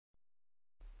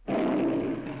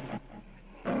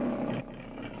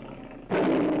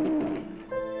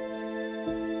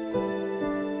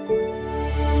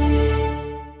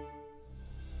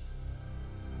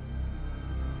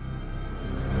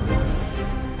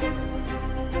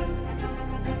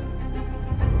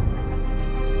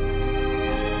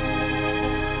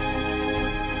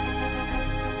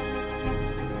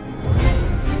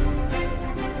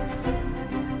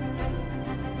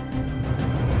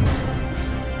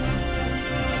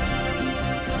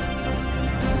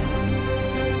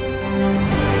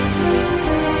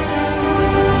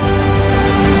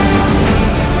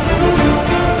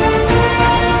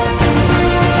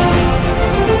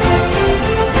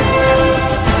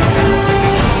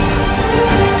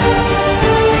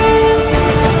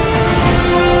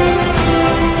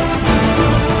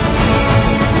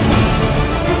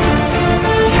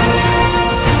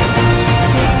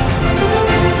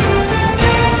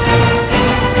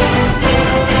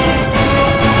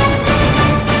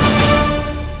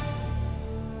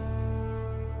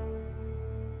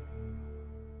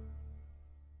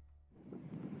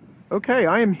Okay,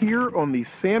 I am here on the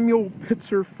Samuel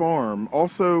Pitzer farm,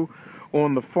 also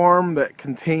on the farm that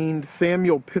contained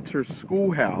Samuel Pitzer's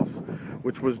schoolhouse,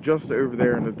 which was just over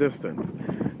there in the distance.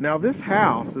 Now this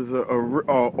house is a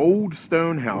old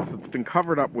stone house. It's been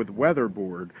covered up with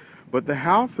weatherboard, but the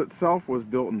house itself was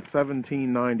built in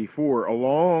 1794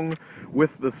 along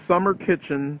with the summer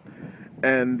kitchen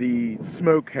and the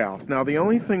smokehouse. Now the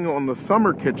only thing on the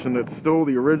summer kitchen that's still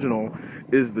the original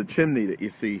is the chimney that you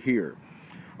see here.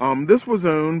 This was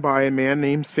owned by a man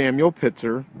named Samuel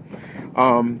Pitzer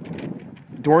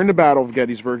during the Battle of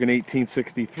Gettysburg in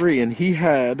 1863, and he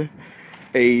had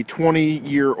a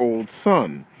 20-year-old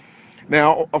son.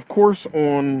 Now, of course,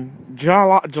 on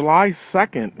July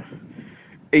 2nd,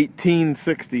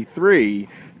 1863,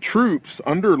 troops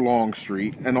under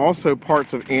Longstreet and also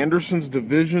parts of Anderson's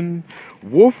division,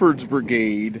 Wolford's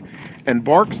brigade, and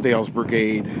Barksdale's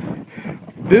brigade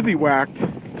bivouacked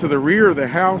to the rear of the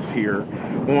house here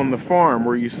on the farm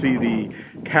where you see the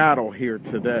cattle here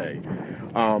today.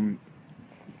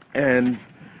 And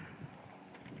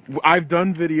I've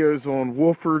done videos on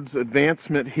Wolford's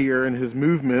advancement here and his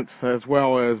movements, as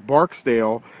well as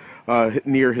Barksdale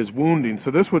near his wounding.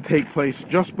 So this would take place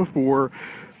just before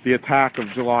the attack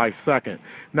of July 2nd.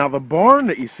 Now the barn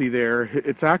that you see there,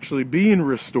 it's actually being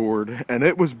restored, and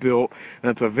it was built,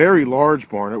 and it's a very large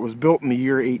barn. It was built in the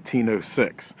year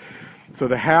 1806. So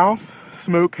the house,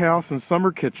 smokehouse, and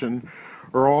summer kitchen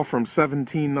are all from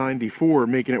 1794,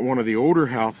 making it one of the older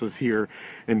houses here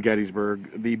in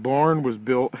Gettysburg. The barn was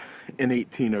built in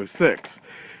 1806.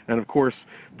 And of course,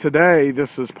 today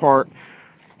this is part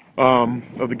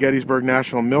of the Gettysburg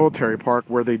National Military Park,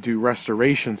 where they do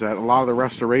restorations at. A lot of the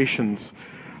restorations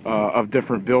of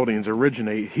different buildings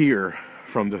originate here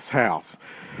from this house.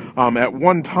 At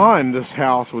one time, this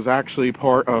house was actually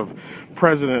part of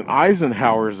President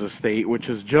Eisenhower's estate, which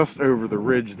is just over the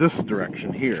ridge this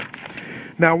direction here.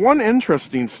 Now, one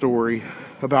interesting story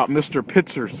about Mr.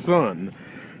 Pitzer's son,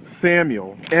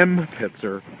 Samuel M.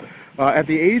 Pitzer, at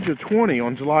the age of 20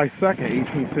 on July 2nd,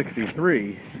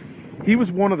 1863, he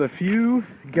was one of the few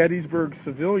Gettysburg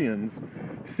civilians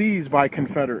seized by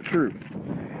Confederate troops.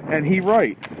 And he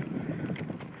writes,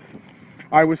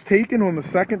 "I was taken on the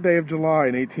 2nd day of July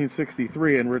in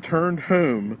 1863 and returned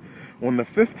home on the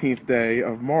 15th day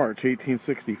of March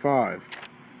 1865.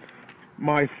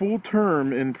 My full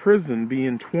term in prison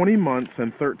being 20 months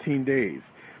and 13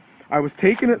 days. I was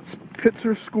taken at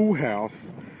Pitzer's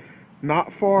schoolhouse,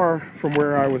 not far from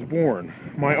where I was born.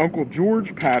 My uncle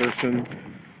George Patterson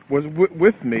was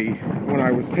with me when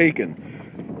I was taken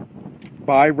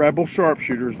by rebel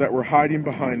sharpshooters that were hiding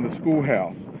behind the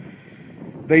schoolhouse.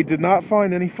 They did not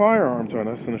find any firearms on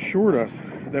us and assured us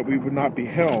that we would not be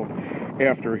held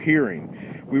after hearing.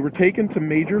 We were taken to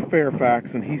Major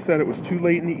Fairfax, and he said it was too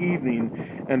late in the evening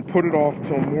and put it off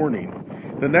till morning.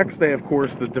 The next day, of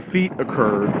course, the defeat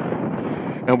occurred,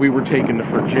 and we were taken to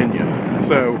Virginia."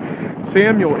 So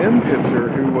Samuel M. Pitzer,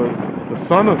 who was the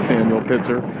son of Samuel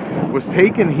Pitzer, was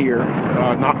taken here,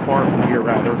 not far from here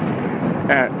rather,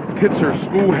 at Pitzer's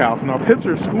schoolhouse. Now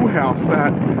Pitzer's schoolhouse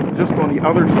sat just on the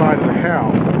other side of the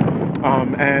house,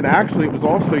 and actually it was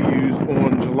also used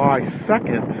on July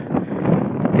 2nd,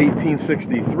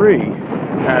 1863,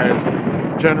 as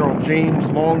General James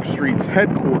Longstreet's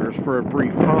headquarters for a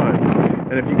brief time.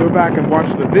 And if you go back and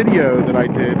watch the video that I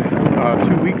did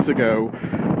 2 weeks ago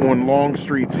on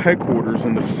Longstreet's headquarters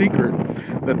and the secret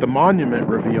that the monument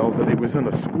reveals, that it was in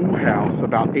a schoolhouse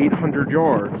about 800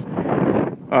 yards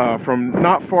from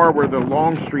not far where the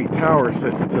Longstreet Tower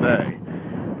sits today.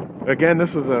 Again,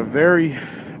 this was a very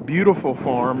beautiful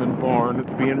farm and barn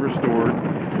that's being restored.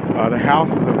 The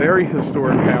house is a very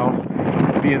historic house,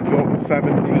 being built in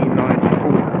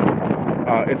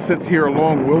 1794. It sits here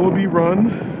along Willoughby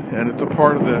Run, and it's a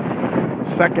part of the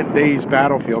second day's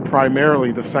battlefield,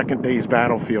 primarily the second day's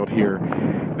battlefield here.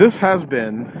 This has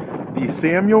been the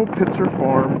Samuel Pitzer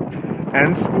Farm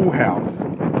and Schoolhouse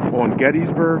on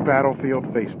Gettysburg Battlefield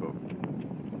Facebook.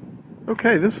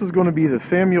 Okay, this is going to be the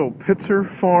Samuel Pitzer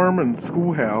Farm and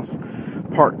Schoolhouse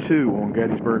Part 2 on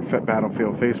Gettysburg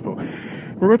Battlefield Facebook.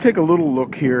 We're going to take a little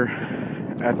look here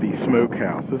at the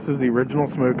smokehouse. This is the original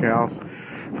smokehouse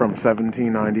from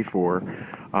 1794.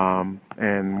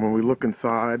 And when we look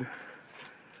inside,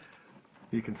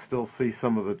 you can still see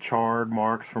some of the charred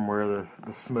marks from where the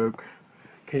smoke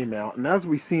came out. And as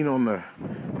we've seen on the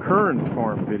Kearns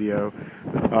Farm video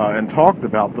and talked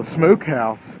about, the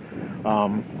smokehouse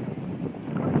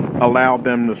allowed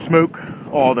them to smoke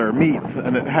all their meats,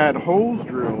 and it had holes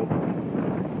drilled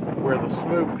where the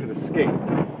smoke could escape.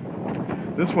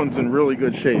 This one's in really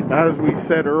good shape. As we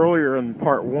said earlier in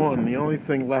part 1, the only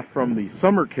thing left from the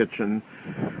summer kitchen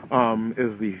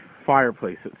is the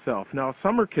fireplace itself. Now, a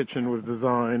summer kitchen was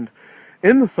designed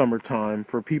in the summertime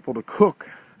for people to cook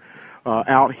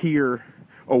out here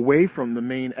away from the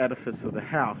main edifice of the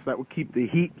house. That would keep the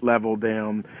heat level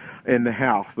down in the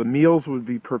house. The meals would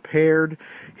be prepared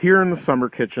here in the summer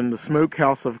kitchen, the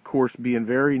smokehouse, of course, being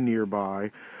very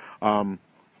nearby,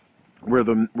 where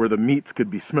the meats could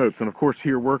be smoked. And of course,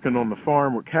 here working on the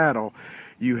farm with cattle,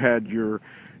 you had your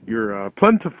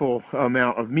plentiful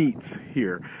amount of meats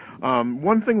here.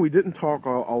 One thing we didn't talk a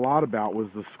lot about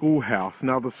was the schoolhouse.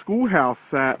 Now, the schoolhouse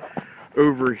sat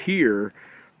over here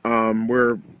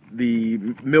where the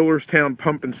Millerstown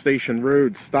Pumping Station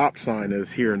Road stop sign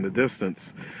is here in the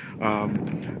distance.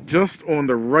 Just on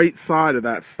the right side of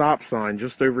that stop sign,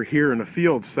 just over here in the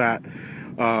field, sat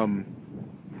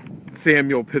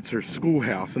Samuel Pitzer's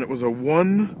schoolhouse, and it was a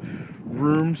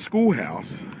one-room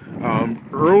schoolhouse.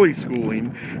 Early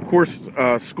schooling, of course,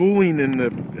 schooling in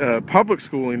the public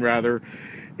schooling rather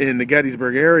in the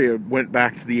Gettysburg area went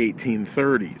back to the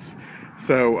 1830s.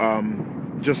 So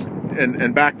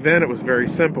and back then it was very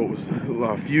simple. It was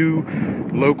a few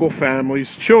local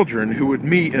families, children who would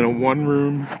meet in a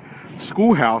one-room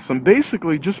schoolhouse and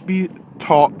basically just be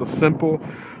taught the simple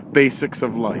basics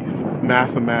of life: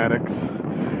 mathematics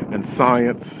and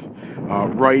science,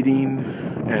 writing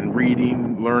and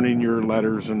reading, learning your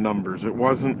letters and numbers. It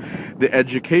wasn't the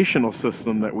educational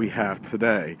system that we have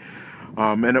today.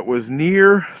 And it was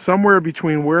near, somewhere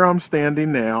between where I'm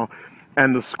standing now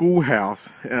and the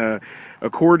schoolhouse.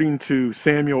 According to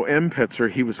Samuel M. Pitzer,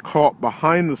 he was caught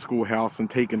behind the schoolhouse and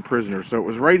taken prisoner. So it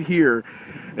was right here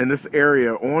in this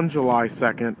area on July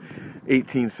 2nd,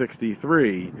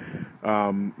 1863,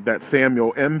 that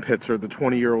Samuel M. Pitzer, the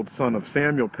 20-year-old son of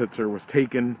Samuel Pitzer, was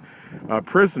taken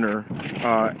prisoner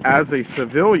as a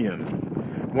civilian,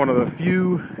 one of the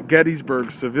few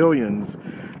Gettysburg civilians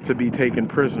to be taken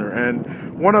prisoner.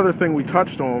 And one other thing we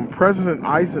touched on, President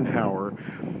Eisenhower,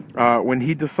 when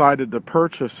he decided to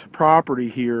purchase property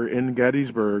here in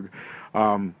Gettysburg,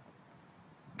 part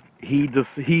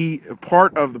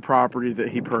of the property that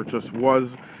he purchased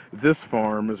was this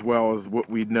farm, as well as what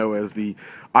we know as the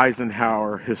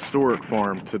Eisenhower Historic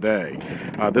Farm today.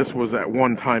 This was at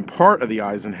one time part of the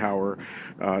Eisenhower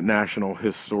National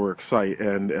Historic Site,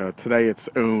 and today it's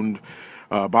owned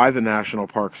by the National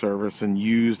Park Service and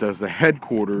used as the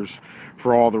headquarters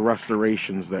for all the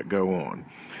restorations that go on.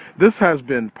 This has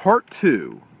been part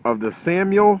 2 of the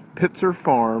Samuel Pitzer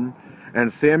Farm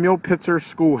and Samuel Pitzer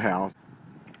Schoolhouse.